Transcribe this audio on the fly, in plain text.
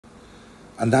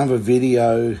Another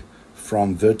video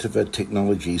from Vetiver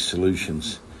Technology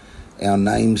Solutions. Our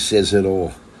name says it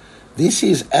all. This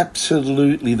is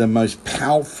absolutely the most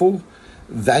powerful,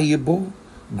 valuable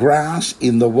grass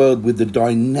in the world, with the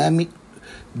dynamic,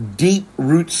 deep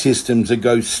root systems that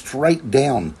go straight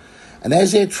down. And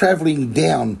as they're traveling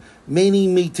down many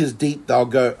meters deep, they'll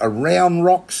go around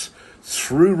rocks,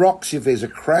 through rocks. If there's a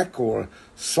crack or a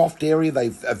soft area,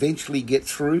 they eventually get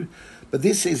through. But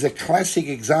this is a classic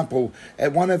example.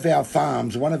 At one of our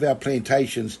farms, one of our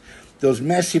plantations, there was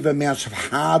massive amounts of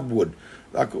hardwood,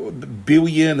 like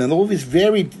billion and all this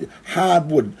very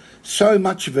hardwood, so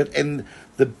much of it. And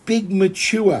the big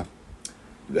mature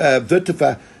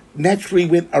vetiver naturally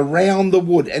went around the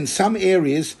wood, and some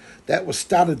areas that were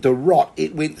started to rot,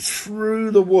 it went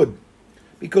through the wood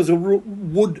because the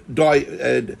wood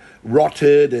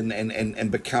rotted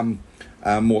and become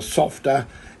more softer,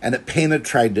 and it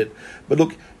penetrated it. But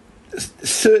look,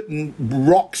 certain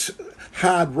rocks,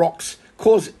 hard rocks,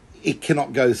 cause it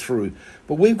cannot go through.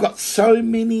 But we've got so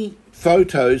many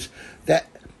photos that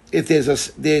if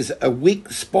there's a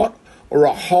weak spot or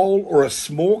a hole or a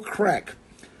small crack,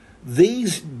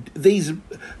 these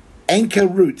anchor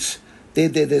roots, they're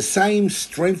the same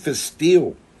strength as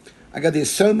steel. Okay,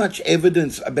 there's so much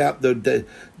evidence about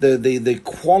the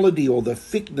quality or the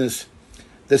thickness,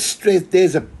 the strength.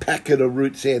 There's a packet of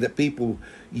roots there that people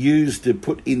use to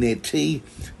put in their tea.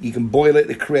 You can boil it.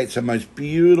 It creates the most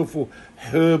beautiful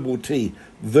herbal tea,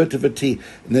 vetiver tea,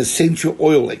 and the essential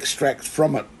oil extracts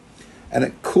from it, and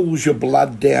it cools your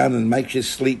blood down and makes you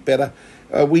sleep better.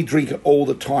 We drink it all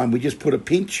the time. We just put a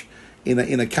pinch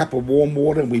in a cup of warm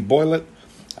water and we boil it,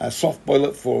 soft boil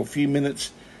it for a few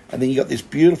minutes, and then you got this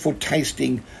beautiful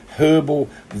tasting herbal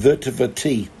vetiver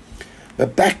tea.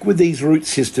 But back with these root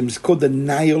systems, called the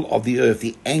nail of the earth,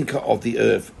 the anchor of the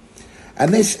earth.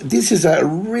 And this is a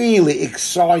really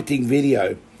exciting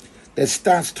video that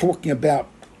starts talking about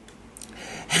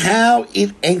how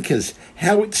it anchors,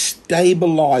 how it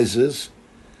stabilizes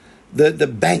the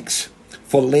banks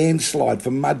for landslide,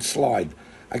 for mudslide.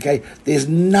 Okay, there's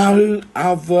no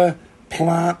other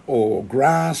plant or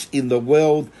grass in the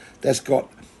world that's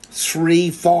got 3,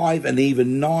 5, and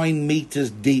even 9 meters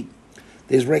deep.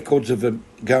 There's records of them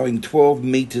going 12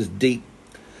 meters deep.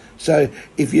 So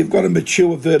if you've got a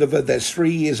mature vetiver that's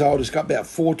 3 years old, it's got about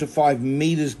 4 to 5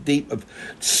 meters deep of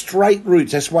straight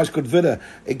roots. That's why it's called vetiver.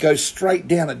 It goes straight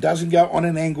down. It doesn't go on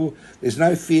an angle. There's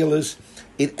no feelers.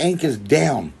 It anchors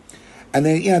down. And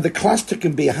then, the cluster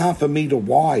can be 1/2 meter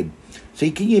wide.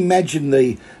 So can you imagine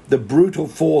the brutal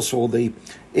force, or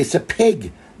it's a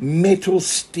peg, metal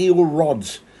steel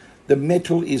rods. The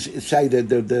metal is, say,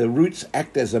 the roots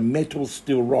act as a metal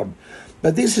steel rod.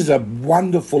 But this is a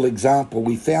wonderful example.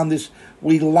 We found this.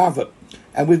 We love it.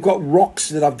 And we've got rocks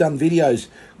that I've done videos.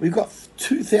 We've got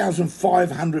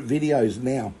 2,500 videos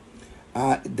now.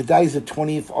 Today's the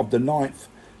 20th of the 9th,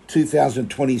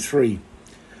 2023.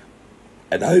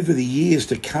 And over the years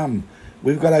to come,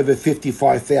 we've got over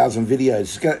 55,000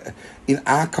 videos in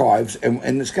archives,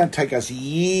 and it's going to take us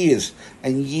years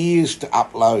and years to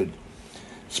upload,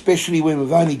 especially when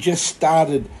we've only just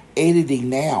started editing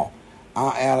now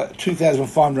our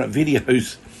 2,500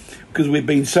 videos, because we've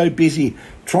been so busy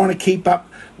trying to keep up.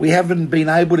 We haven't been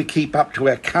able to keep up to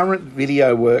our current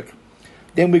video work.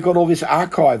 Then we've got all this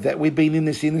archive that we've been in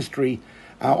this industry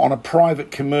on a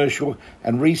private, commercial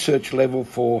and research level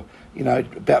for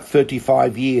about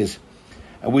 35 years.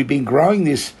 And we've been growing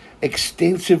this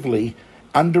extensively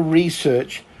under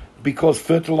research because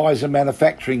fertilizer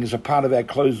manufacturing is a part of our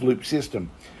closed loop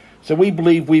system. So we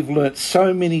believe we've learnt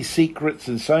so many secrets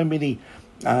and so many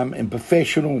and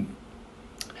professional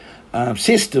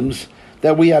systems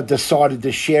that we have decided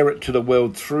to share it to the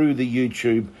world through the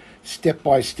YouTube step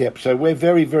by step. So we're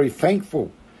very, very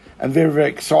thankful and very, very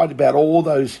excited about all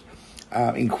those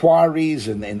inquiries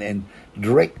and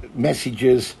direct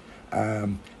messages,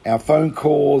 our phone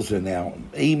calls and our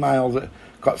emails.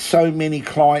 Got so many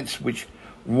clients which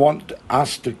want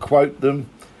us to quote them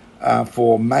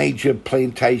for major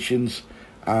plantations,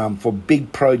 for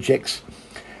big projects,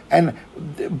 and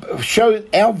show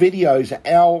our videos,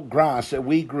 our grass that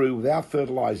we grew with our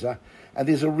fertilizer. And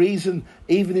there's a reason,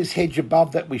 even this hedge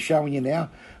above that we're showing you now,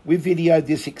 we videoed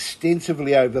this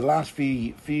extensively over the last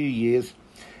few years.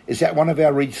 It's at one of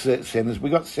our research centres.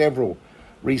 We've got several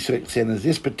research centres.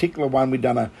 This particular one we've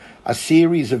done a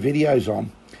series of videos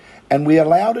on, and we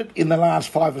allowed it in the last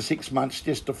 5 or 6 months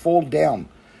just to fall down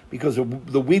because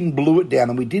the wind blew it down,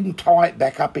 and we didn't tie it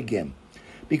back up again,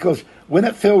 because when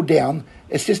it fell down,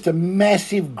 it's just a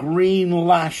massive green,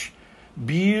 lush,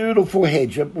 beautiful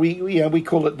hedge. We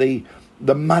call it the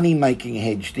the money-making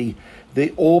hedge, the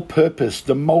all-purpose,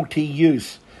 the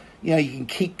multi-use. You know, you can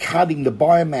keep cutting the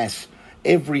biomass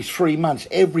every 3 months,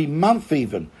 every month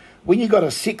even. When you've got a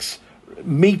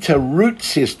 6-meter root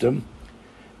system,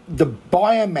 the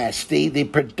biomass, the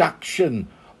production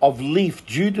of leaf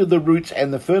due to the roots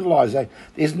and the fertilizer,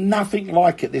 there's nothing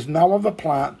like it. There's no other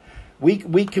plant. We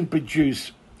can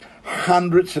produce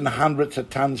hundreds and hundreds of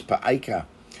tons per acre.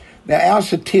 Now, our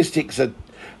statistics are,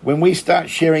 when we start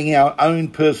sharing our own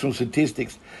personal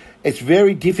statistics, it's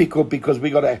very difficult because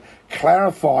we got to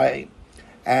clarify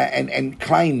and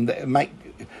make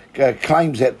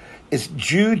claims that it's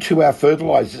due to our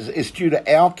fertilizers, it's due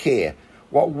to our care.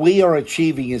 What we are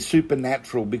achieving is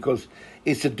supernatural because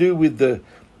it's to do with the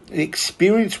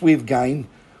experience we've gained,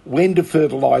 when to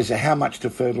fertilizer, how much to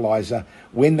fertilizer,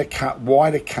 when to cut, why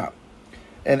to cut.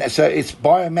 And so it's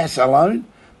biomass alone,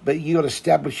 but you got to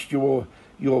establish your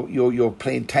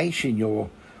plantation,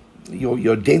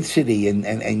 your density,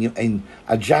 and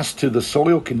adjust to the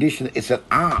soil condition. It's an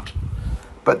art.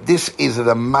 But this is an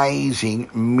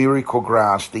amazing miracle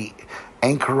grass, the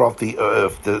anchor of the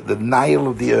earth, the nail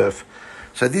of the earth.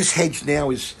 So this hedge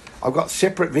now I've got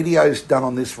separate videos done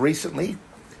on this recently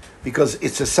because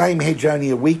it's the same hedge only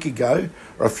a week ago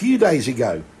or a few days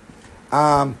ago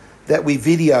that we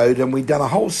videoed, and we've done a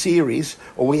whole series,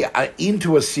 or we are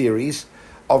into a series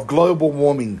of global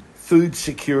warming, food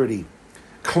security,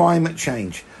 climate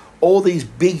change, all these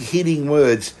big hitting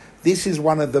words. This is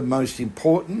one of the most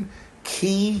important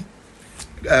key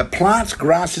plants,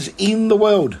 grasses in the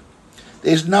world.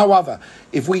 There's no other.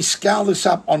 If we scale this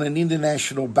up on an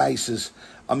international basis,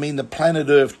 I mean, the planet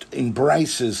Earth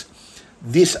embraces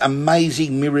this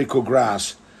amazing miracle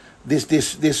grass. This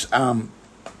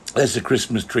as the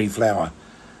Christmas tree flower.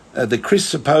 The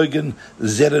Chrysopogon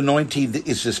zetanointi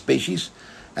is the species,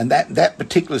 and that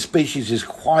particular species is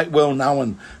quite well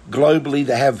known globally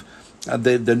to have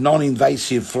the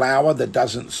non-invasive flower that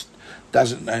doesn't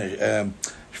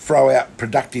throw out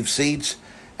productive seeds,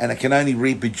 and it can only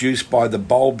reproduce by the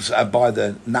bulbs, by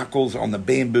the knuckles on the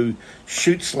bamboo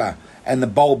shootsler, and the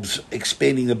bulbs,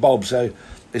 expanding the bulbs. So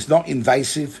it's not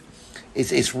invasive.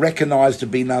 It's recognised to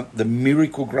be the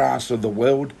miracle grass of the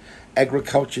world.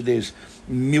 Agriculture, there's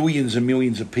millions and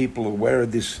millions of people aware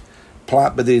of this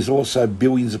plant, but there's also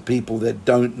billions of people that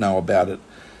don't know about it.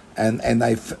 And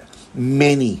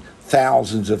many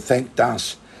thousands have thanked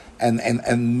us.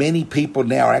 And many people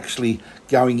now are actually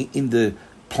going into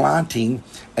planting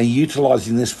and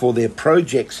utilising this for their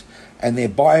projects and their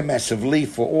biomass of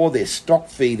leaf for all their stock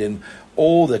feed and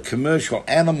all the commercial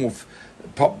animal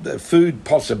food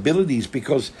possibilities,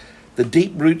 because the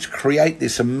deep roots create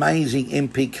this amazing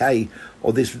NPK,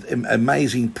 or this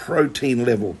amazing protein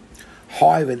level,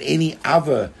 higher than any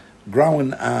other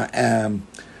growing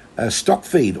stock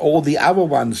feed. All the other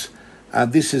ones,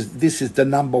 this is the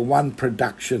number one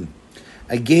production.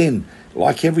 Again,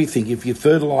 like everything, if you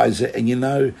fertilize it and you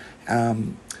know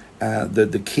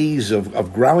the keys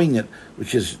of growing it,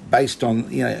 which is based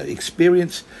on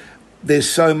experience, there's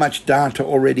so much data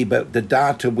already, but the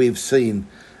data we've seen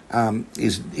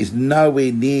is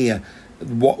nowhere near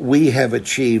what we have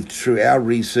achieved through our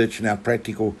research and our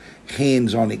practical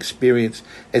hands-on experience.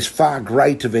 Is far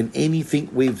greater than anything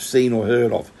we've seen or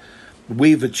heard of.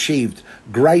 We've achieved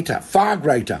greater, far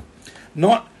greater,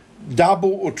 not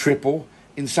double or triple,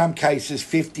 in some cases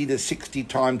 50 to 60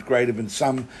 times greater than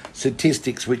some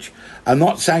statistics, which I'm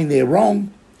not saying they're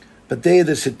wrong, but they're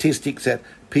the statistics that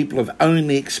people have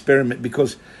only experimented,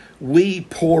 because we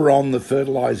pour on the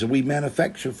fertilizer, we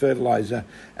manufacture fertilizer,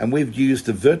 and we've used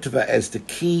the vetiver as the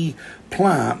key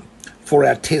plant for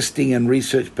our testing and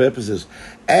research purposes,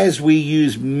 as we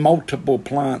use multiple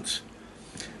plants.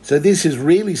 So this is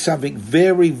really something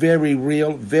very, very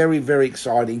real, very, very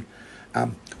exciting.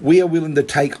 We are willing to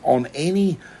take on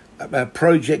any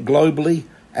project globally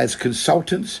as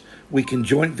consultants. We can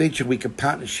joint venture, we can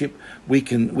partnership, we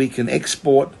can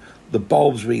export the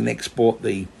bulbs, we can export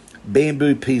the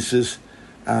bamboo pieces,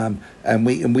 and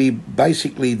we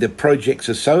basically, the projects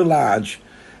are so large,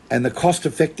 and the cost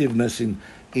effectiveness in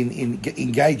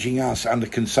engaging us under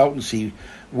consultancy,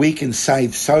 we can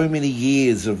save so many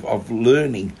years of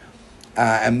learning,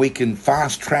 and we can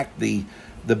fast track the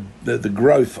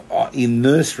growth in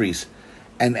nurseries,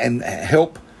 and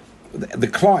help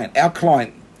our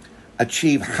client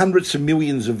achieve hundreds of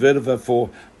millions of vetiver for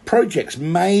projects,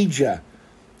 major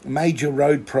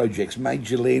road projects,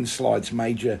 major landslides,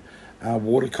 major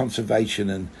water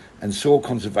conservation and soil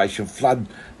conservation, flood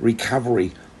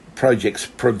recovery projects,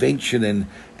 prevention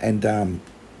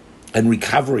and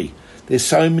recovery. There's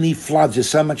so many floods, there's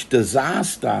so much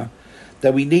disaster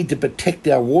that we need to protect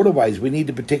our waterways, we need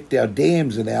to protect our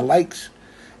dams and our lakes,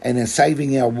 and are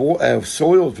saving our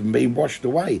soils from being washed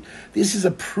away. This is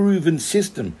a proven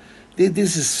system.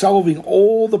 This is solving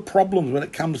all the problems when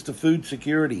it comes to food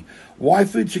security. Why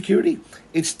food security?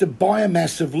 It's the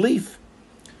biomass of leaf.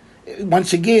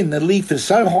 Once again, the leaf is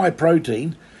so high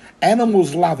protein,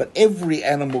 animals love it. Every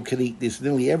animal can eat this.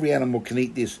 Nearly every animal can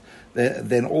eat this.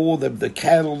 Then all the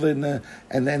cattle and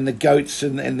then the goats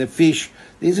and the fish.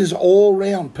 This is all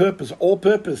round purpose, all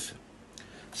purpose.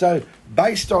 So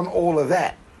based on all of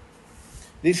that,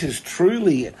 this is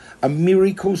truly a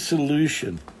miracle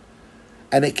solution,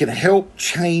 and it can help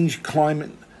change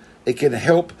climate. It can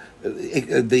help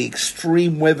the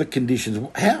extreme weather conditions.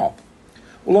 How?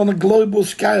 Well, on a global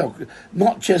scale,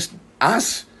 not just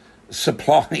us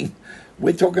supplying.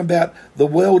 We're talking about the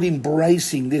world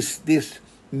embracing this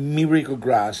miracle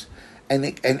grass and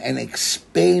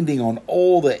expanding on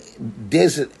all the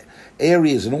desert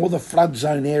areas and all the flood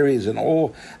zone areas and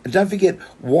don't forget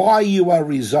why you are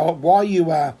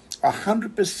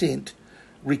 100%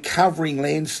 recovering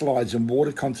landslides and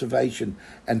water conservation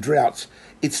and droughts.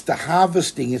 It's the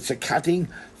harvesting, it's the cutting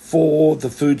for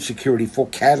the food security, for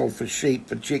cattle, for sheep,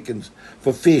 for chickens,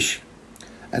 for fish,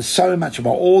 and so much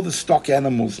more. All the stock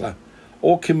animals,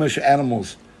 all commercial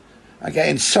animals, okay,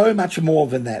 and so much more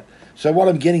than that. So what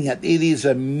I'm getting at, it is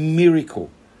a miracle.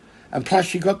 And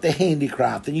plus you got the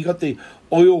handicraft, and you got the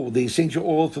oil, the essential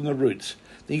oil from the roots.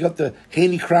 Then you got the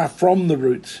handicraft from the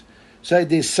roots. So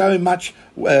there's so much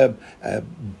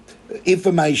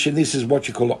information. This is what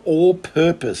you call an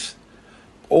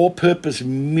all-purpose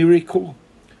miracle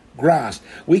grass.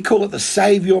 We call it the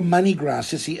save your money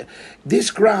grass.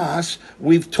 This grass,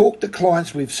 we've talked to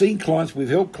clients, we've seen clients, we've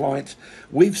helped clients,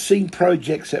 we've seen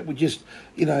projects that were just,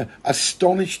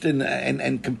 astonished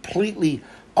and completely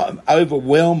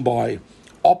overwhelmed by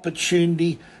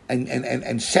opportunity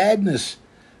and sadness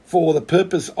for the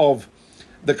purpose of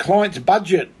the client's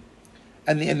budget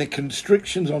and the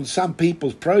constrictions on some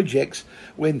people's projects,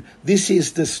 when this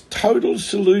is this total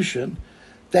solution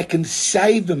that can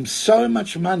save them so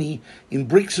much money in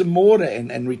bricks and mortar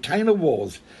and retainer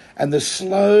walls and the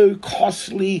slow,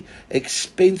 costly,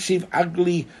 expensive,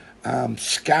 ugly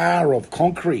scar of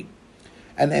concrete.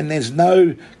 And there's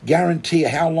no guarantee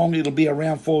how long it'll be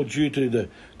around for due to the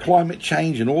climate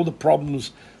change and all the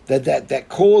problems that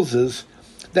causes.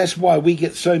 That's why we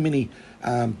get so many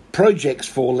projects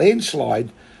for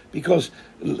landslide, because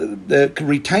the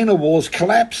retainer walls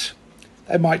collapse.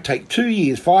 They might take 2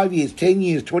 years, 5 years, 10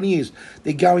 years, 20 years.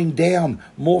 They're going down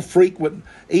more frequent.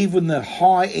 Even the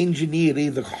high engineered,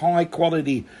 either high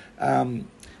quality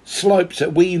slopes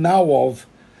that we know of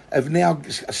have now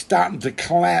starting to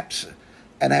collapse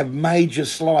and have major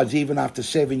slides even after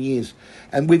 7 years.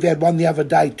 And we've had one the other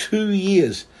day, 2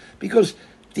 years, because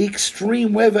the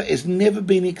extreme weather has never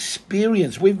been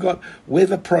experienced. We've got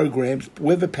weather programs,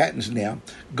 weather patterns now,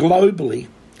 globally,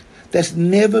 that's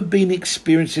never been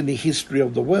experienced in the history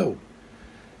of the world.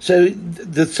 So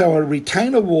a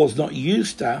retainer wall is not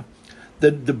used to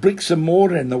the bricks and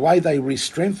mortar and the way they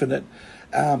re-strengthen it.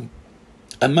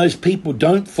 And most people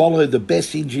don't follow the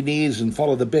best engineers and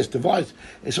follow the best advice.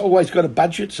 It's always got a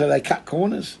budget, so they cut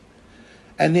corners.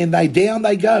 And then they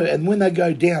go. And when they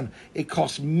go down, it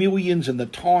costs millions, and the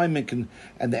time and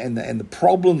the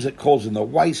problems it causes, and the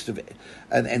waste of it,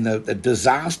 and the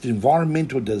disaster,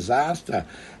 environmental disaster,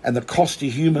 and the cost to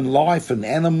human life and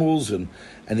animals and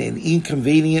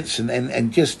inconvenience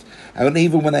and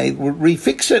even when they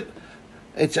refix it,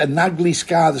 it's an ugly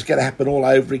scar that's going to happen all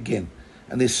over again.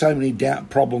 And there's so many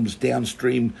problems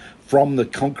downstream from the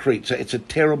concrete. So it's a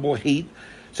terrible heat.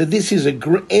 So this is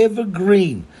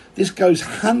evergreen. This goes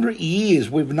 100 years.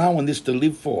 We've known this to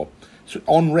live for. It's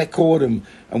on record, and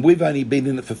we've only been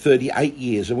in it for 38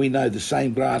 years, and we know the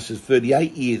same grass is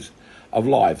 38 years of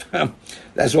life.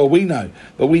 That's all we know.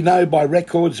 But we know by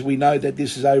records, we know that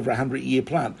this is over a 100-year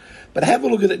plant. But have a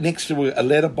look at it next to a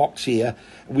letterbox here.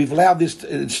 We've allowed this,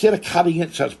 instead of cutting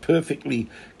it so it's perfectly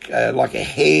like a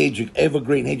hedge,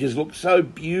 evergreen hedges look so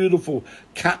beautiful,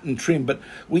 cut and trimmed. But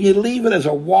when you leave it as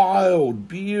a wild,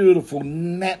 beautiful,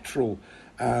 natural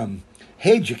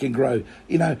hedge, it can grow,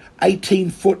 18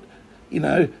 foot,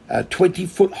 20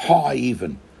 foot high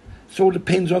even. It all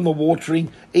depends on the watering.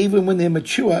 Even when they're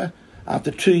mature,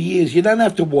 after 2 years, you don't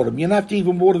have to water them. You don't have to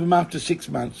even water them after 6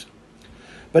 months.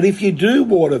 But if you do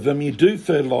water them, you do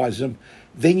fertilise them,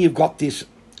 then you've got this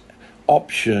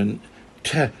option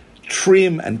to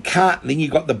trim and cut, and then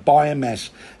you've got the biomass.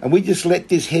 And we just let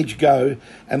this hedge go,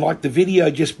 and like the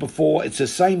video just before, it's the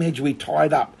same hedge we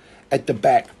tied up at the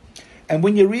back. And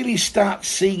when you really start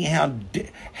seeing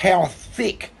how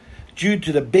thick due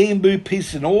to the bamboo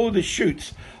pieces and all the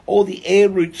shoots, all the air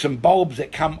roots and bulbs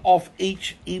that come off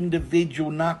each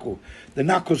individual knuckle. The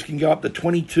knuckles can go up to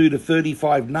 22 to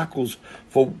 35 knuckles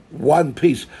for one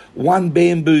piece. One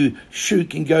bamboo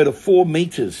shoot can go to 4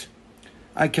 meters,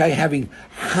 okay, having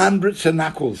hundreds of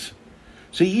knuckles.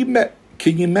 So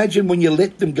can you imagine when you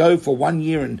let them go for 1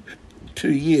 year and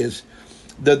 2 years,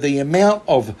 the amount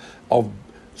of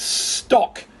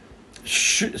stock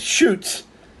shoots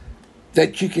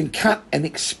that you can cut and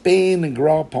expand and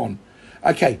grow upon.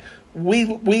 Okay,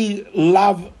 we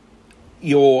love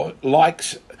your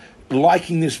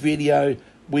liking this video.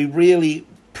 We really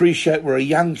appreciate, we're a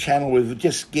young channel, we're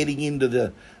just getting into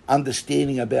the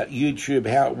understanding about YouTube,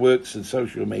 how it works and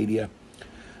social media.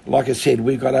 Like I said,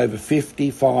 we've got over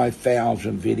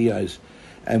 55,000 videos,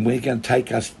 and we're going to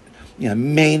take us,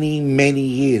 many, many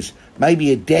years,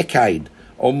 maybe a decade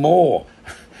or more,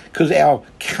 because our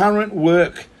current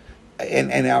work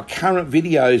and our current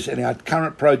videos and our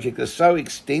current project are so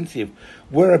extensive.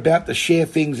 We're about to share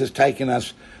things that's taken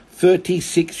us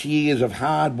 36 years of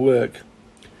hard work.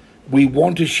 We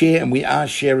want to share, and we are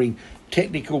sharing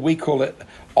technical, we call it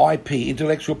IP,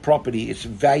 intellectual property. It's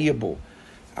valuable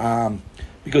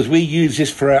because we use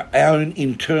this for our own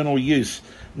internal use,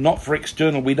 not for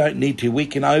external. We don't need to. We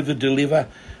can over-deliver.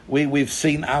 We've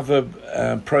seen other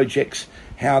projects,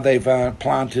 how they've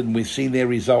planted, and we've seen their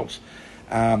results.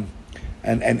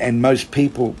 And most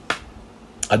people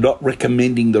are not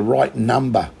recommending the right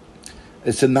number.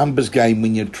 It's a numbers game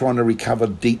when you're trying to recover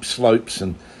deep slopes,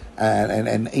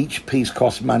 and each piece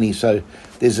costs money. So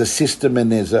there's a system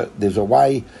and there's a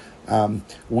way.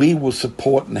 We will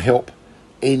support and help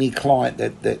any client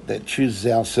that chooses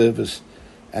our service,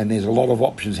 and there's a lot of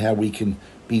options how we can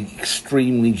be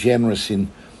extremely generous in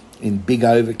big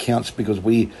overcounts, because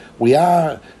we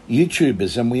are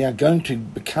YouTubers, and we are going to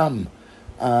become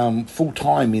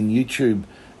full-time in YouTube,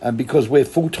 because we're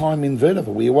full-time in Vetiver.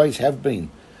 We always have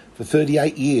been for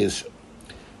 38 years.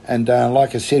 And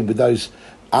like I said, with those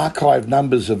archived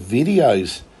numbers of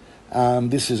videos,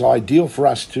 this is ideal for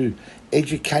us to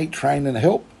educate, train, and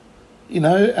help.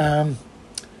 The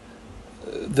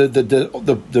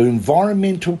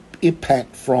environmental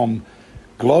impact from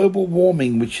global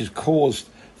warming, which has caused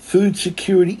food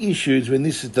security issues, when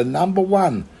this is the number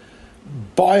one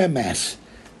biomass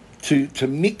to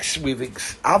mix with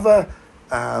other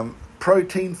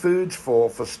protein foods for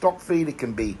stock feed. It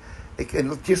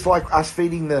can just like us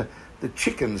feeding the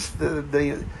chickens,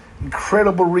 the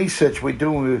incredible research we're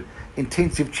doing with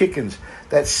intensive chickens.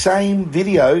 That same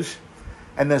videos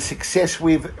and the success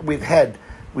we've had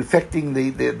with affecting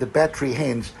the battery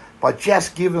hens by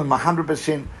just giving them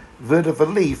 100%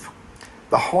 vetiver leaf,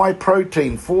 the high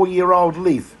protein 4-year-old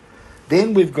leaf.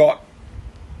 Then we've got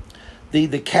the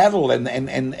cattle and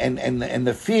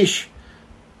the fish.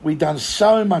 We've done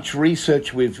so much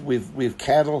research with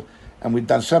cattle, and we've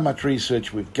done so much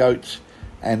research with goats,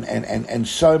 and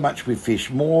so much with fish,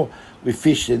 more with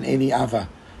fish than any other.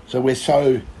 So we're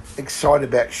so excited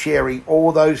about sharing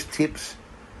all those tips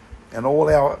and all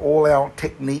our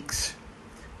techniques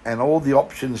and all the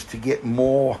options to get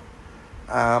more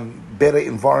better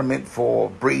environment for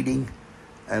breeding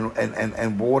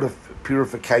and water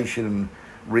purification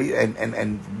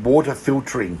and water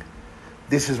filtering.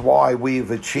 This is why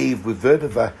we've achieved with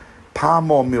Vetiver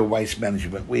palm oil meal waste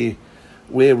management.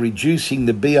 We're reducing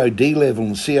the BOD level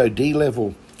and COD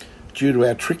level due to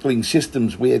our trickling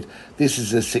systems, where this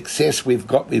is a success we've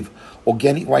got with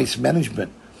organic waste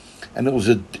management. And it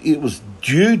was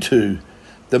due to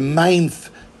the main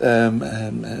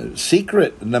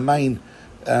secret, and the main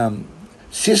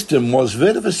system was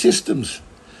Vetiver Systems.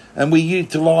 And we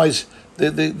utilise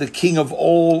the king of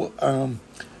all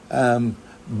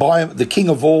the king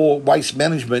of all waste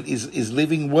management is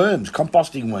living worms,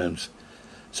 composting worms.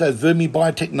 So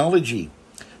vermi-biotechnology.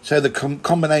 So the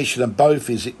combination of both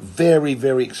is very,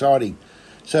 very exciting.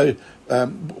 So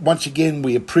once again,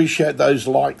 we appreciate those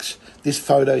likes. This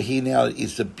photo here now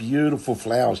is the beautiful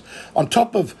flowers. On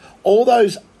top of all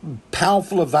those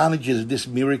powerful advantages of this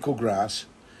miracle grass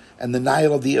and the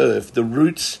nail of the earth, the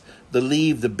roots, the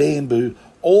leaf, the bamboo,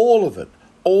 all of it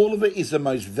is the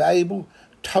most valuable,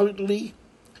 totally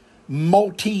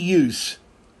multi-use,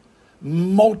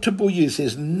 multiple use.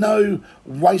 There's no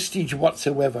wastage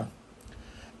whatsoever.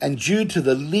 And due to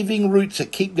the living roots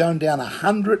that keep going down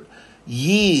 100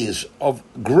 years of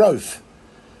growth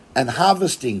and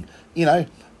harvesting, 4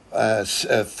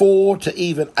 to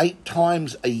even 8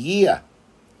 times a year,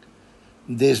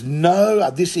 this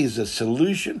is a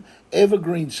solution,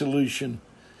 evergreen solution,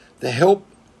 to help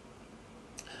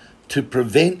to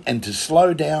prevent and to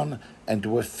slow down and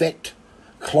to affect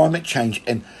climate change.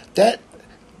 And that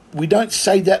we don't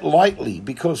say that lightly,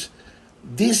 because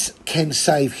this can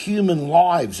save human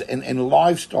lives and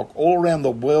livestock all around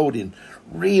the world in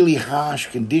really harsh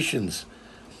conditions.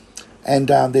 And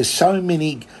there's so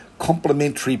many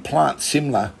complementary plants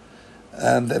similar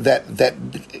that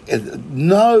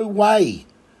no way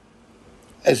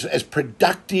as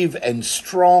productive and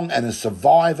strong and a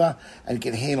survivor, and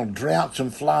can handle droughts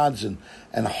and floods and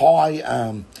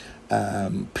high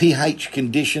pH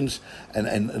conditions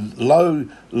and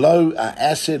low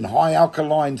acid and high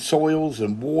alkaline soils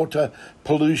and water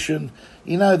pollution.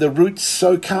 You know, the roots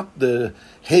soak up the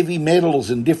heavy metals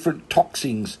and different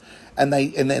toxins, and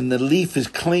the leaf is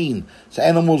clean, so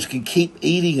animals can keep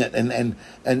eating it, and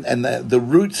the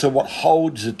roots are what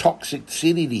holds the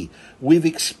toxicity. We've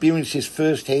experienced this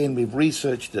firsthand. We've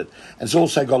researched it, and it's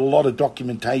also got a lot of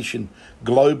documentation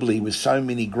globally with so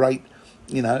many great,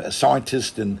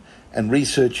 scientists and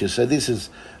researchers. So this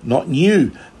is not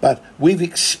new, but we've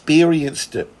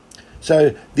experienced it.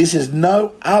 So this is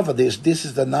no other. This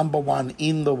is the number one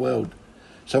in the world.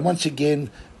 So once again,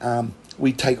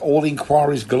 we take all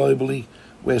inquiries globally.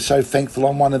 We're so thankful.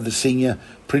 I'm one of the senior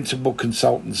principal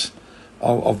consultants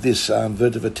of this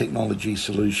Vetiver Technology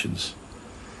Solutions.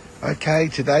 Okay,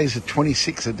 today is the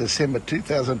 26th of December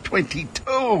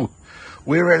 2022.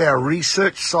 We're at our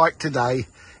research site today.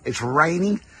 It's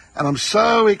raining, and I'm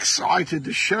so excited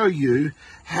to show you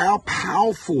how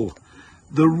powerful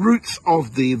the roots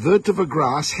of the vetiver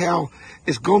grass, how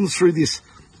it's gone through this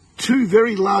two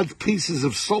very large pieces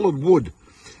of solid wood.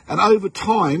 And over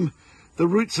time, the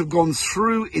roots have gone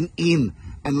through and in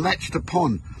and latched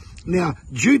upon. Now,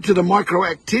 due to the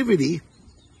microactivity,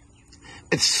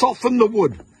 it's softened the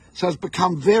wood. So it's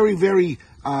become very, very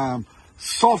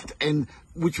soft, and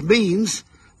which means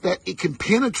that it can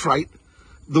penetrate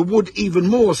the wood even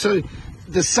more. So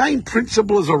the same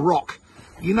principle as a rock.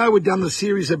 You know, we've done the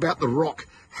series about the rock.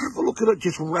 Have a look at it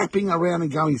just wrapping around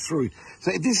and going through.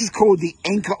 So this is called the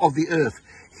anchor of the earth.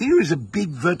 Here is a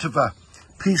big vetiver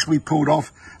piece we pulled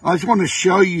off. I just want to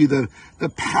show you the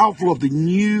powerful of the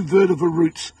new vetiver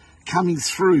roots coming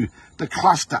through the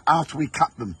cluster after we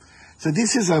cut them. So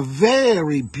this is a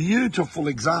very beautiful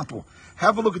example.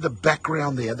 Have a look at the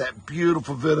background there, that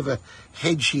beautiful vetiver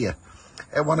hedge here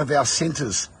at one of our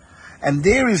centres. And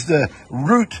there is the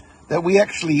root that we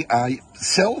actually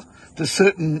sell to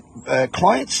certain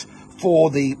clients for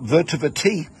the vetiver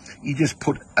tea. You just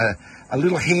put a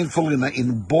little handful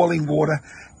in boiling water,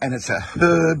 and it's a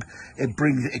herb.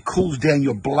 It cools down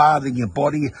your blood and your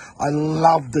body. I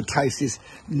love the taste. There's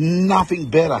nothing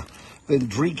better than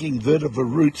drinking vetiver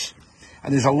roots.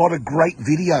 And there's a lot of great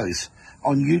videos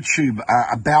on YouTube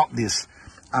about this.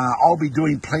 I'll be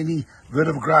doing plenty.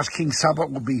 Vetiver Grass King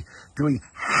SABAH will be doing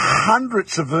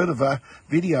hundreds of vetiver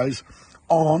videos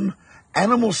on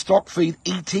animal stock feed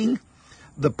eating,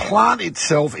 the plant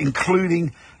itself,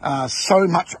 including so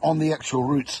much on the actual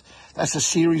roots. That's a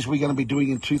series we're going to be doing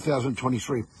in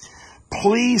 2023.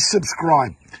 Please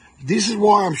subscribe. This is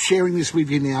why I'm sharing this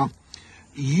with you now.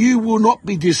 You will not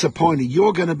be disappointed.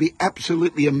 You're going to be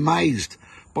absolutely amazed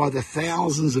by the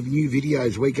thousands of new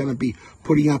videos we're going to be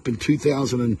putting up in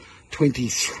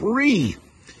 2023.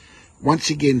 Once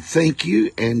again, thank you,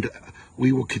 and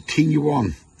we will continue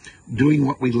on doing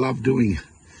what we love doing,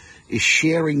 is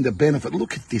sharing the benefit.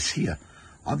 Look at this here.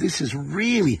 Oh, this is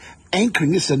really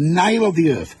anchoring. This is a nail of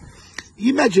the earth.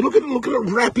 You imagine, look at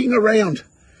it wrapping around.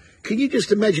 Can you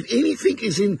just imagine? Anything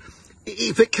is in,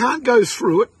 if it can't go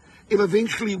through it, it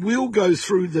eventually will go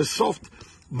through the soft,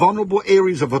 vulnerable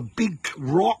areas of a big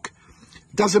rock.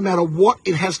 Doesn't matter what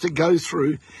it has to go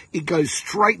through, it goes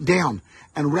straight down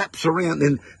and wraps around,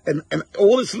 and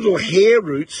all its little hair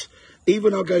roots,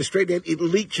 even though it goes straight down, it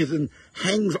leaches and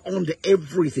hangs onto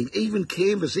everything, even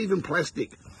canvas, even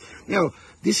plastic. Now,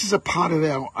 this is a part of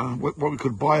our, what we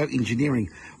call bioengineering.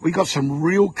 We got some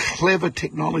real clever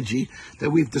technology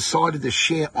that we've decided to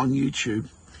share on YouTube.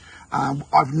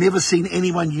 I've never seen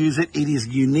anyone use it. It is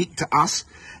unique to us,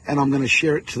 and I'm going to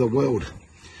share it to the world.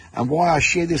 And why I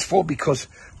share this for? Because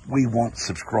we want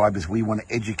subscribers. We want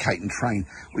to educate and train.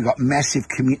 We've got massive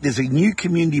community. There's a new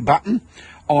community button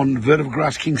on Vetiver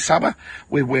Grass King SABAH,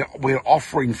 where we're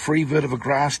offering free vetiver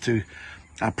grass to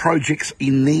projects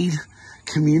in need,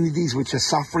 communities which are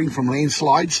suffering from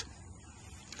landslides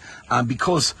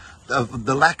because of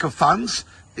the lack of funds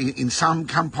in some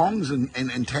kampongs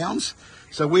and towns.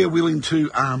 So we're willing to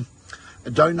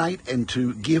donate and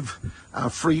to give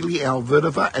freely our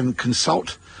vetiver and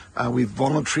consult with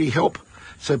voluntary help.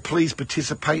 So please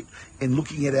participate in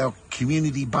looking at our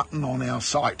community button on our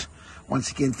site. Once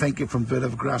again, thank you from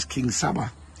Vetiver Grass King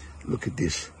SABAH. Look at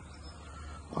this.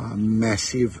 A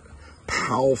massive,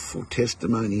 powerful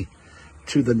testimony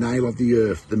to the nail of the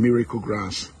earth, the miracle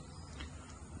grass.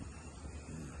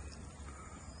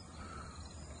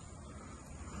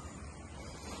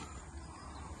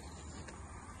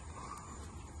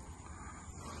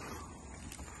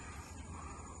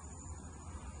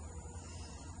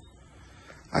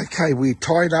 Okay, we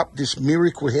tied up this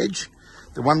miracle hedge,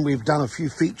 the one we've done a few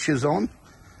features on,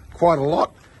 quite a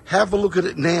lot. Have a look at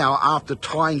it now after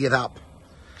tying it up.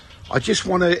 I just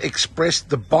want to express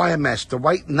the biomass, the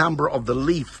weight number of the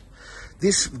leaf.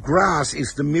 This grass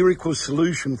is the miracle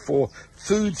solution for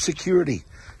food security.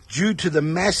 Due to the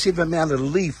massive amount of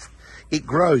leaf it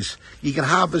grows, you can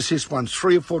harvest this one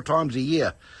 3 or 4 times a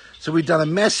year. So we've done a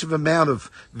massive amount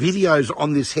of videos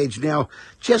on this hedge. Now,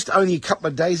 just only a couple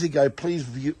of days ago, please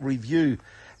review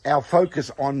our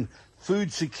focus on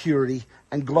food security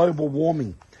and global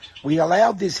warming. We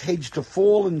allowed this hedge to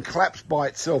fall and collapse by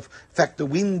itself. In fact, the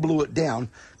wind blew it down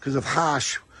because of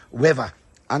harsh weather,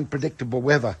 unpredictable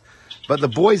weather. But the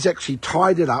boys actually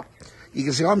tied it up. You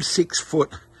can see I'm 6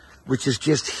 foot, which is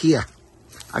just here.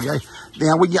 Okay.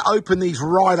 Now, when you open these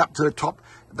right up to the top,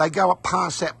 they go up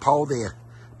past that pole there,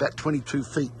 about 22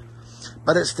 feet.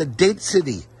 But it's the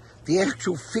density, the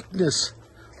actual thickness,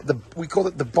 we call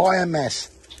it the biomass.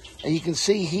 And you can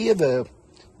see here the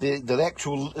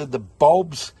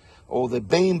bulbs or the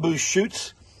bamboo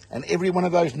shoots, and every one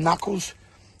of those knuckles.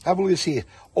 Have a look at this here.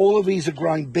 All of these are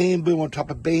growing bamboo on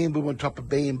top of bamboo on top of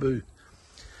bamboo.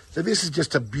 So this is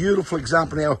just a beautiful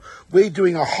example. Now, we're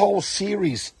doing a whole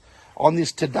series on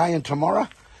this today and tomorrow.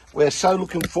 We're so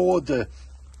looking forward to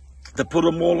put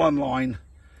them all online,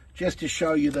 just to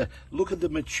show you look at the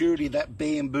maturity of that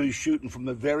bamboo shooting from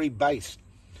the very base.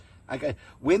 Okay,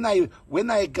 when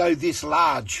they go this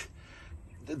large,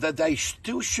 they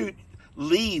still shoot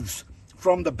leaves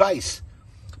from the base,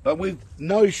 but with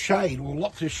no shade or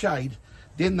lots of shade,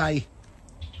 then they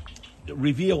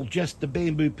reveal just the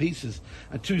bamboo pieces.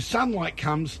 Until sunlight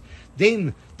comes,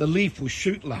 then the leaf will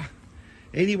shoot la.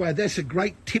 Anyway, that's a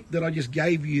great tip that I just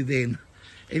gave you then.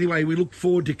 Anyway, we look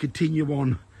forward to continue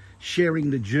on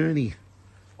sharing the journey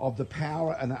of the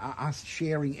power and us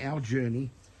sharing our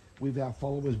journey with our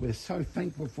followers. We're so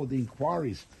thankful for the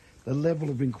inquiries, the level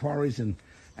of inquiries and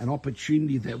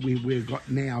opportunity that we've got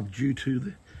now due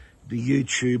to the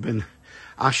YouTube and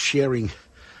us sharing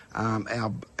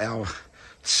our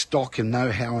stock and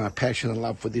know-how and our passion and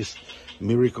love for this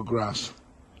miracle grass.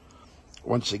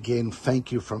 Once again,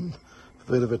 thank you from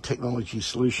Vetiver Technology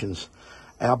Solutions.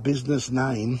 Our business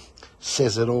name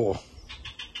says it all.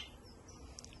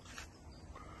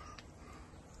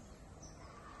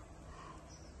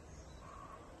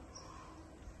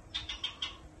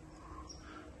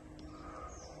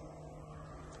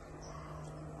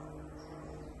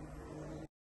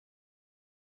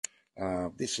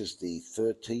 This is the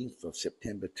 13th of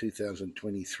September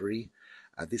 2023.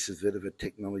 This is Vetiver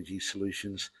Technology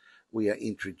Solutions. We are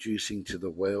introducing to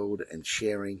the world and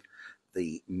sharing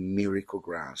the miracle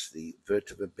grass, the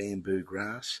vetiver bamboo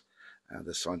grass.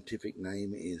 The scientific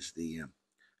name is the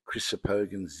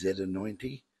Chrysopogon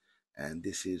zeta90, and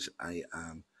this is a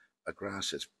grass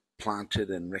that's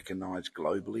planted and recognized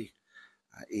globally.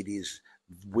 It is,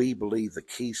 we believe, the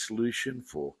key solution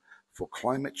for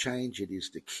climate change. It is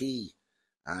the key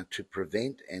to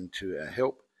prevent and to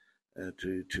help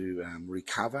to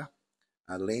recover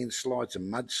landslides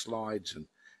and mudslides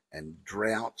and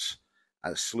droughts,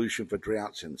 a solution for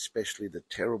droughts and especially the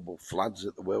terrible floods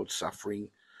that the world's suffering.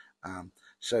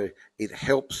 So it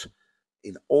helps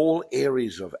in all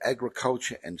areas of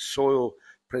agriculture and soil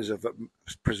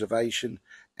preservation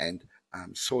and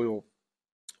soil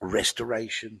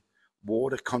restoration,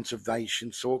 water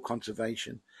conservation, soil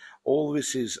conservation. All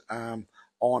this is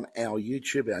on our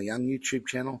YouTube, our young YouTube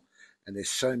channel, and there's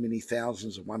so many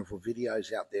thousands of wonderful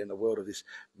videos out there in the world of this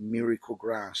miracle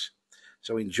grass.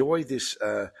 So enjoy this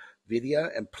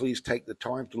video, and please take the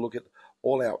time to look at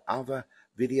all our other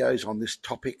videos on this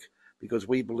topic, because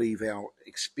we believe our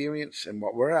experience and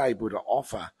what we're able to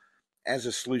offer as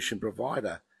a solution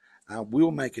provider will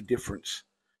make a difference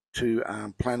to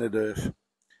planet Earth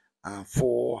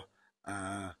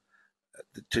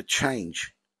to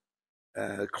change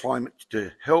climate,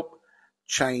 to help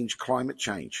change climate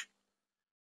change.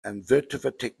 And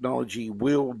Vetiver technology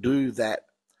will do that.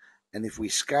 And if we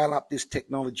scale up this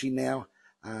technology now,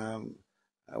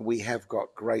 we have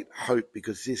got great hope,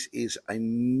 because this is a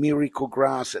miracle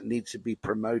grass that needs to be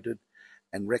promoted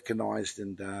and recognized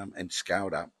and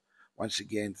scaled up. Once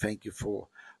again, thank you for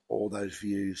all those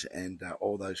views and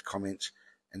all those comments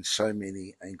and so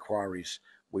many inquiries.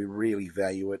 We really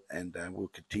value it, and we'll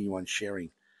continue on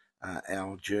sharing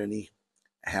our journey,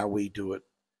 how we do it,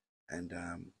 and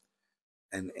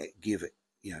give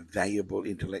valuable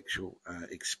intellectual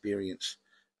experience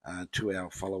to our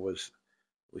followers,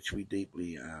 which we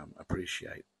deeply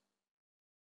appreciate.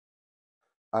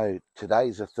 Oh, today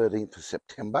is the 13th of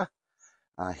September.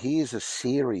 Here's a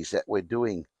series that we're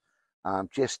doing,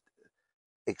 just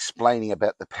explaining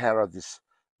about the power of this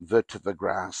vetiver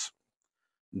grass.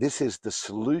 This is the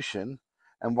solution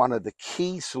and one of the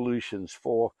key solutions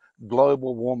for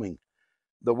global warming.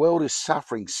 The world is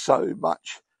suffering so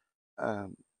much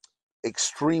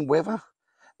extreme weather.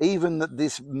 Even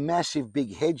this massive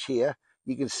big hedge here,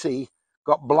 you can see,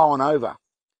 got blown over.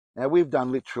 Now, we've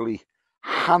done literally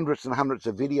hundreds and hundreds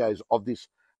of videos of this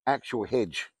actual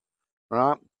hedge,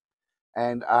 right?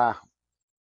 And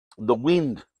the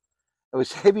wind, it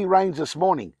was heavy rains this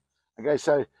morning. Okay,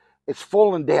 so it's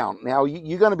fallen down. Now,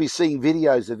 you're going to be seeing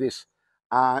videos of this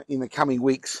in the coming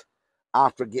weeks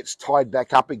after it gets tied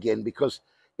back up again, because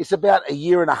it's about a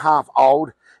year and a half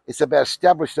old. It's about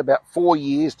established about 4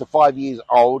 years to 5 years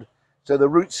old. So the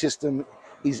root system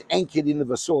is anchored into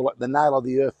the soil at the nail of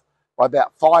the earth by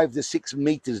about 5 to 6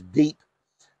 meters deep.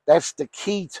 That's the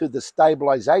key to the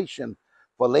stabilization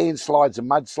for landslides and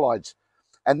mudslides.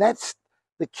 And that's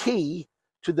the key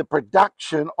to the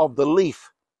production of the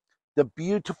leaf, the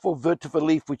beautiful vetiver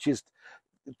leaf, which is,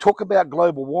 talk about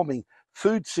global warming,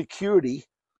 food security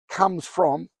comes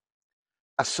from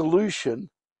a solution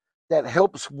that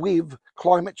helps with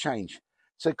climate change.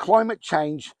 So climate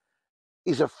change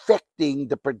is affecting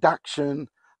the production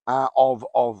of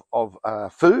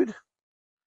food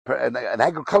and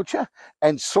agriculture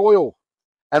and soil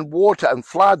and water and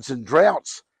floods and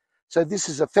droughts. So this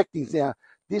is affecting now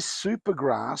this super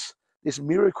grass, this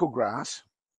miracle grass.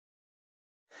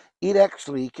 It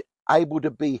actually able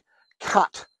to be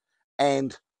cut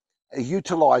and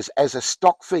utilized as a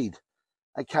stock feed,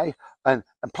 okay, and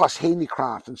plus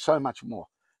handicraft and so much more.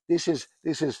 This is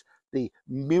the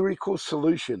miracle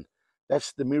solution.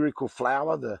 That's the miracle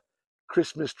flower, the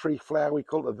Christmas tree flower. We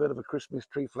call it the vetiver Christmas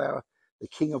tree flower, the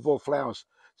king of all flowers.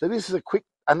 So this is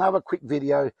another quick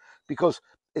video, because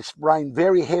it's rained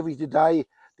very heavy today.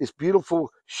 This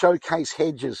beautiful showcase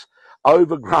hedges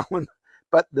overgrown,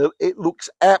 but it looks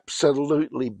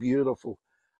absolutely beautiful.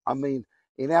 I mean,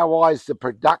 in our eyes, the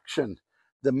production,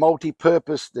 the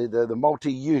multi-purpose, the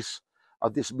multi-use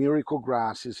of this miracle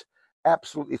grass is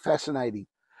absolutely fascinating.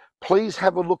 Please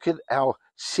have a look at our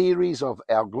series of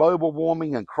our global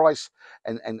warming and crisis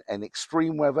and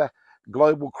extreme weather,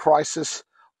 global crisis.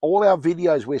 All our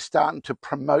videos, we're starting to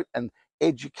promote and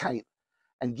educate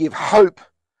and give hope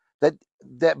that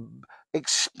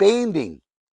expanding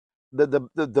the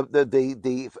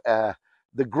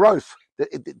growth,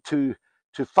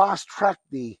 to fast track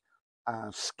the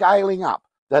scaling up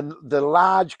the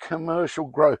large commercial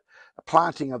growth,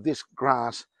 planting of this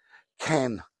grass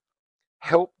can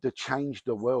help to change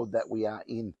the world that we are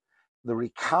in. The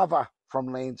recover from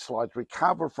landslides,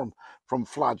 recover from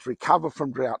floods, recover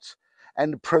from droughts,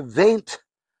 and prevent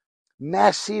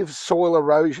massive soil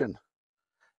erosion,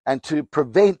 and to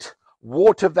prevent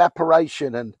water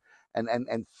evaporation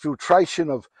and filtration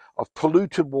of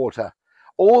polluted water.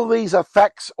 All of these are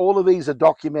facts. All of these are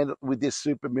documented with this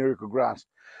super miracle grass.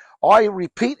 I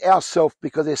repeat ourselves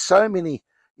because there's so many,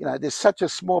 there's such a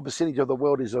small percentage of the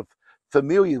world is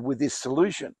familiar with this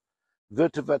solution.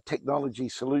 Vetiver Technology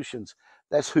Solutions.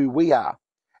 That's who we are.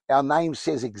 Our name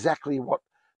says exactly what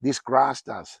this grass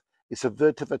does. It's a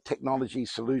vetiver technology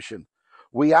solution.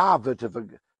 We are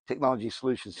Vetiver Technology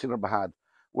Solutions, SABAHAN.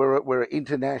 We're an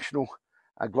international,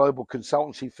 global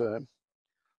consultancy firm.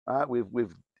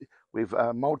 We've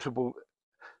multiple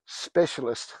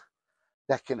specialists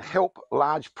that can help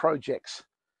large projects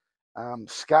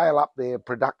scale up their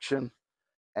production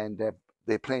and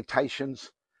their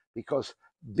plantations, because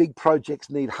big projects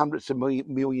need hundreds of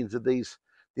millions of this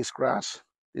grass,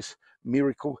 this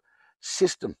miracle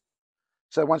system.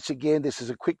 So once again, this is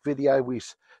a quick video. We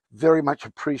very much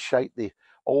appreciate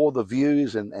all the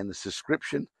views and the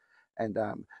subscription, and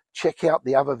check out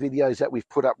the other videos that we've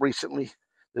put up recently.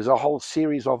 There's a whole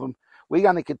series of them. We're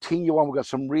going to continue on. We've got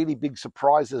some really big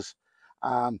surprises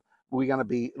we're going to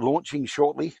be launching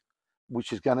shortly,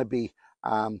 which is going to be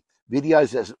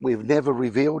videos that we've never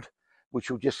revealed,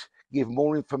 which will just give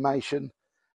more information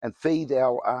and feed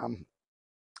our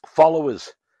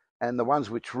followers and the ones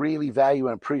which really value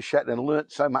and appreciate and learn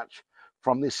so much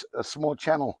from this small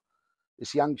channel,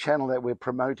 this young channel that we're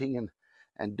promoting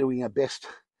and doing our best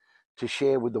to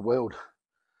share with the world.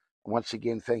 Once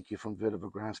again, thank you from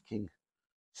Vetiver Grass King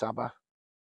SABAH.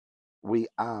 We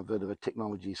are Vetiver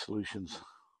Technology Solutions.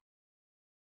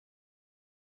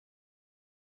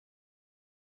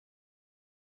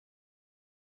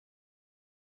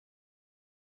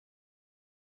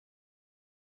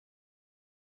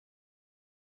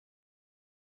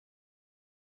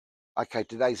 Okay,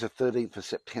 today's the 13th of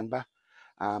September.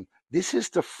 This is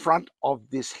the front of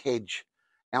this hedge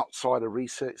outside a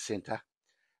research centre,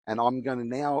 and I'm going to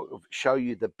now show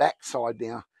you the back side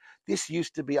now. This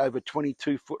used to be over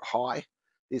 22 foot high,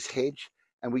 this hedge,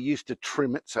 and we used to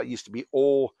trim it, so it used to be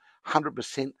all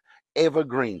 100%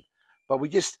 evergreen. But we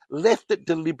just left it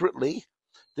deliberately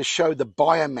to show the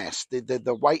biomass,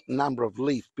 the weight and number of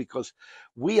leaf, because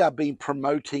we are being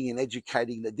promoting and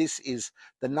educating that this is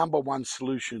the #1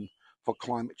 solution for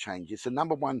climate change. It's the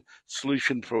 #1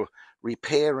 solution for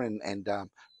repair and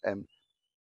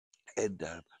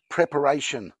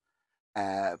preparation,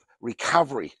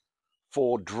 recovery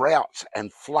for droughts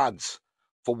and floods,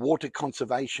 for water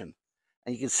conservation.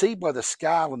 And you can see by the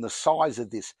scale and the size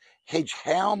of this hedge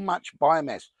how much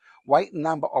biomass, weight and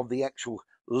number of the actual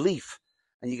leaf.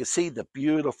 And you can see the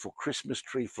beautiful Christmas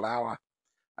tree flower.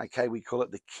 Okay, we call it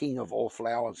the king of all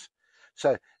flowers.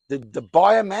 So the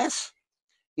biomass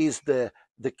is the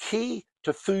key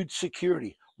to food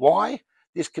security. Why?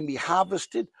 This can be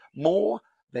harvested more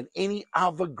than any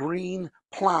other green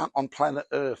plant on planet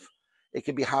Earth. It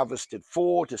can be harvested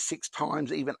 4 to 6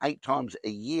 times, even 8 times a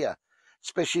year,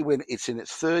 especially when it's in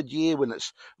its 3rd year, when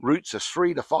its roots are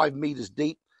 3 to 5 meters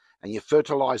deep and you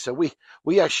fertilize. So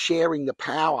we are sharing the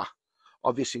power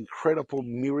of this incredible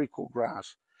miracle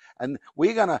grass. And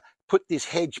we're going to put this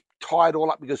hedge, tie it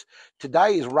all up, because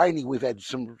today is raining. We've had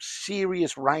some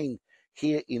serious rain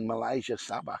here in Malaysia,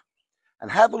 Sabah.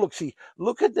 And have a look, see,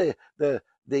 look at the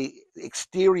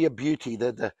exterior beauty,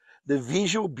 the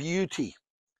visual beauty.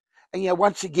 And, you know,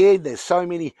 once again, there's so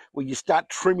many, when you start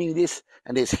trimming this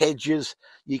and there's hedges,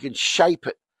 you can shape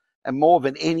it, and more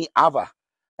than any other.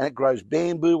 And it grows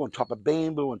bamboo on top of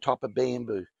bamboo on top of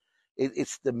bamboo.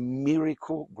 It's the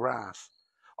miracle grass.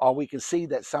 Oh, we can see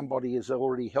that somebody has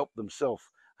already helped themselves.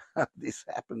 This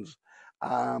happens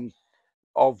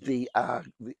of the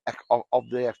actual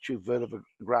vetiver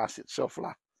grass itself.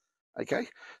 Okay,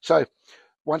 so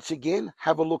once again,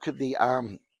 have a look at the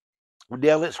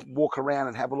now let's walk around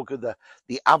and have a look at the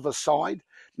other side.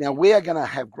 Now we are going to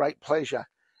have great pleasure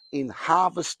in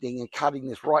harvesting and cutting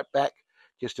this right back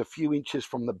just a few inches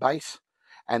from the base,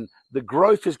 and the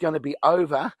growth is going to be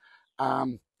over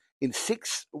in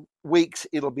 6 weeks.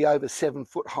 It'll be over 7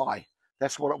 foot high.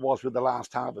 That's what it was with the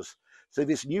last harvest. So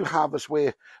this new harvest,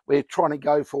 where we're trying to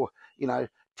go for,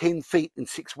 10 feet in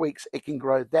 6 weeks, it can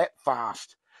grow that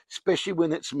fast, especially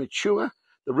when it's mature.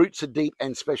 The roots are deep,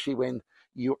 and especially when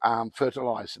you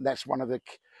fertilize. And that's one of the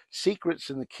secrets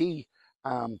and the key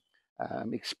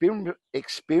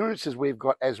experiences we've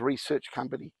got as research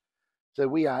company. So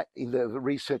we are in the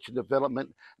research and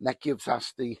development, and that gives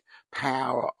us the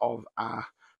power of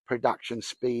production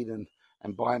speed and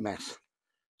biomass.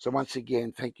 So once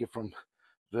again, thank you from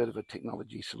Vetiver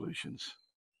Technology Solutions.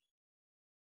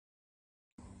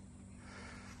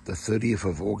 The 30th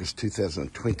of August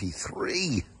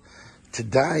 2023.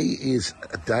 Today is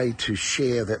a day to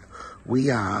share that we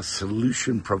are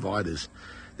solution providers.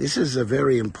 This is a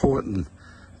very important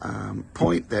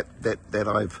point that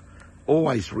I've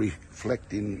always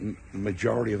reflect in the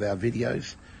majority of our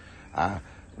videos.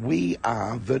 We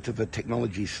are Vetiver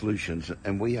Technology Solutions,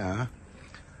 and we are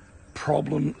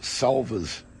problem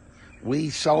solvers. We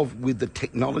solve with the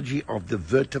technology of the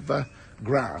vetiver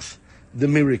grass, the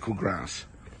miracle grass.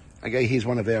 Okay, here's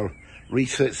one of our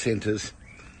research centres.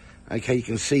 Okay, you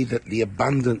can see that the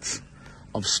abundance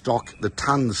of stock, the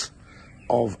tons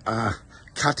of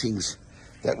cuttings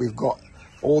that we've got,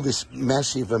 all this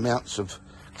massive amounts of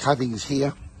cuttings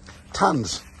here,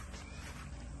 tons.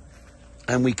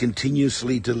 And we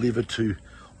continuously deliver to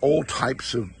all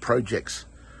types of projects,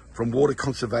 from water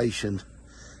conservation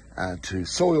to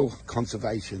soil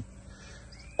conservation,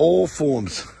 all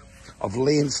forms of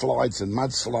landslides and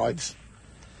mudslides.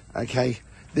 Okay,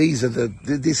 this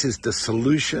is the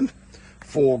solution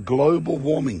for global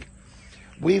warming.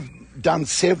 We've done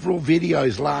several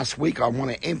videos last week. I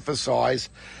want to emphasize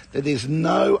that there's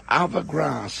no other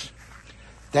grass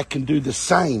that can do the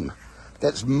same,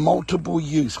 that's multiple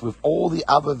use with all the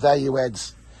other value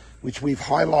adds which we've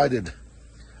highlighted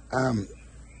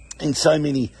in so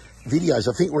many videos.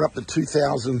 I think we're up to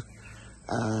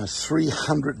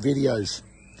 2,300 videos.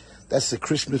 That's the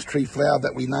Christmas tree flower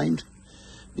that we named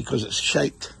because it's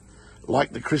shaped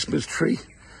like the Christmas tree,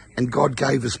 and God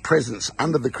gave us presents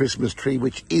under the Christmas tree,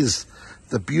 which is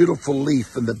the beautiful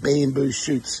leaf and the bamboo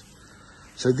shoots.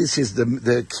 So this is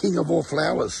the king of all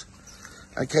flowers.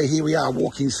 Okay, here we are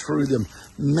walking through the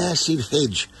massive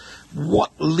hedge.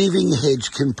 What living hedge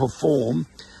can perform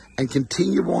and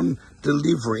continue on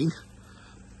delivering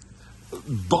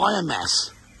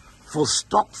biomass for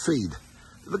stock feed?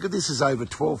 Look at this, is over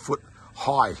 12 foot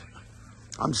high.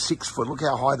 I'm 6 foot. Look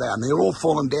how high they are. And they're all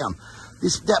falling down.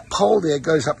 That pole there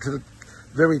goes up to the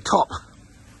very top.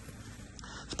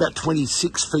 It's about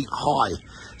 26 feet high.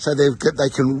 So they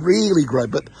can really grow.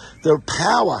 But their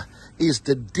power is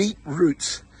the deep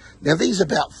roots. Now, these are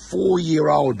about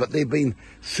 4-year-old, but they've been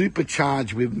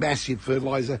supercharged with massive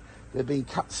fertilizer. They've been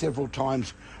cut several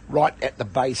times right at the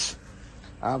base.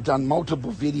 I've done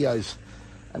multiple videos,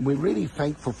 and we're really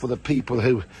thankful for the people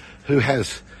who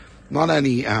has not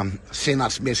only sent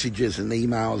us messages and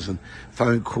emails and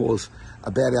phone calls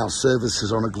about our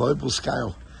services on a global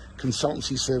scale,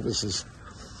 consultancy services,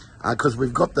 because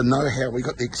we've got the know-how, we've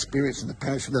got the experience and the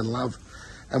passion and love,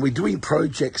 and we're doing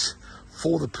projects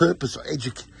for the purpose of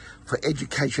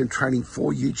education training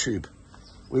for YouTube.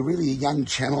 We're really a young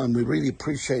channel, and we really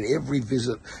appreciate every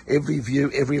visit, every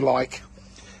view, every like,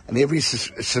 and every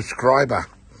subscriber.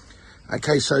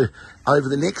 Okay, so over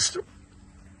the next,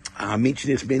 I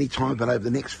mentioned this many times, but over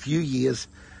the next few years,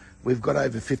 we've got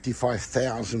over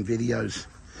 55,000 videos,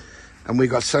 and we've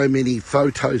got so many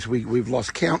photos we've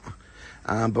lost count.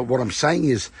 But what I'm saying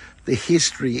is the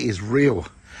history is real,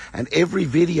 and every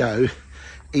video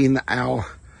in our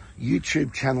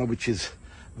YouTube channel, which is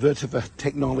Vetiver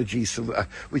Technology,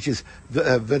 which is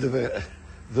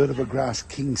Vetiver Grass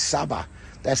King SABAH.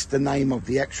 That's the name of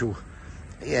the actual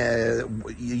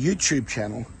YouTube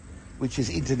channel, which is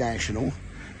international.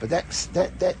 But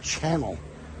that channel,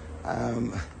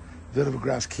 Vetiver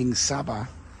Grass King SABAH,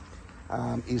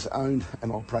 is owned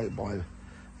and operated by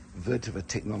Vetiver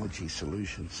Technology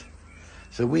Solutions.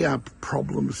 So we are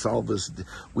problem solvers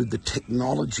with the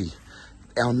technology.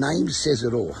 Our name says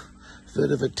it all.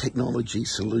 Vetiver Technology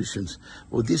Solutions.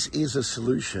 Well, this is a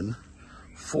solution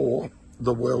for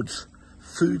the world's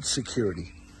food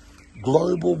security.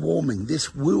 Global warming,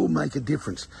 this will make a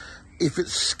difference. If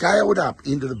it's scaled up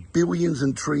into the billions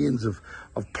and trillions of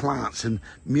plants and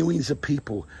millions of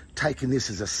people taking this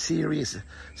as a serious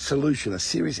solution, a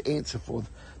serious answer for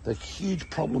the huge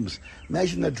problems.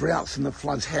 Imagine the droughts and the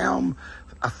floods, how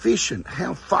efficient,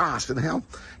 how fast, and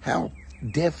how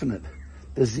definite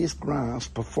does this grass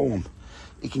perform.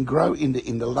 It can grow in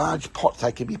the large pots.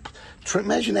 They can be,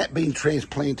 imagine that being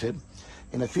transplanted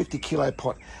in a 50-kilo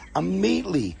pot.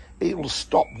 Immediately, it will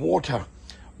stop water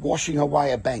washing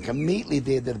away a bank. Immediately,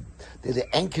 they're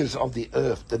the anchors of the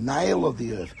earth, the nail of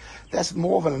the earth. That's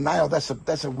more than a nail. That's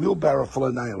a wheelbarrow full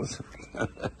of nails.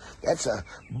 That's a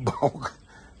bulk.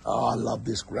 Oh, I love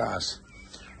this grass.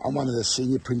 I'm one of the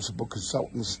senior principal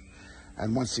consultants,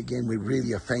 and once again, we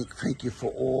really thank you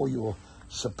for all your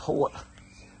support.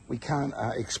 We can't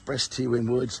express to you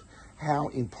in words how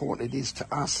important it is to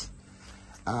us,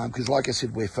 because like I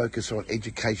said, we're focused on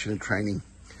education and training,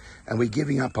 and we're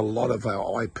giving up a lot of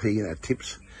our IP and our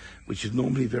tips, which is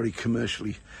normally very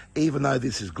commercially, even though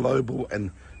this is global and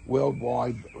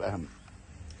worldwide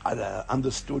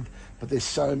understood, but there's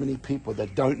so many people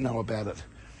that don't know about it,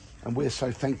 and we're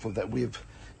so thankful that we've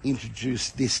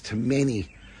introduced this to many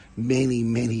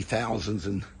thousands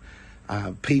and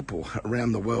people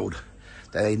around the world.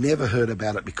 They never heard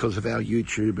about it because of our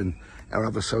YouTube and our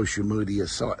other social media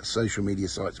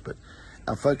sites, but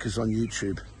our focus on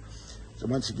YouTube. So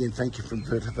once again, thank you from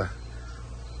Vetiver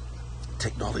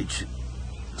Technology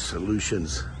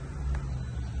Solutions.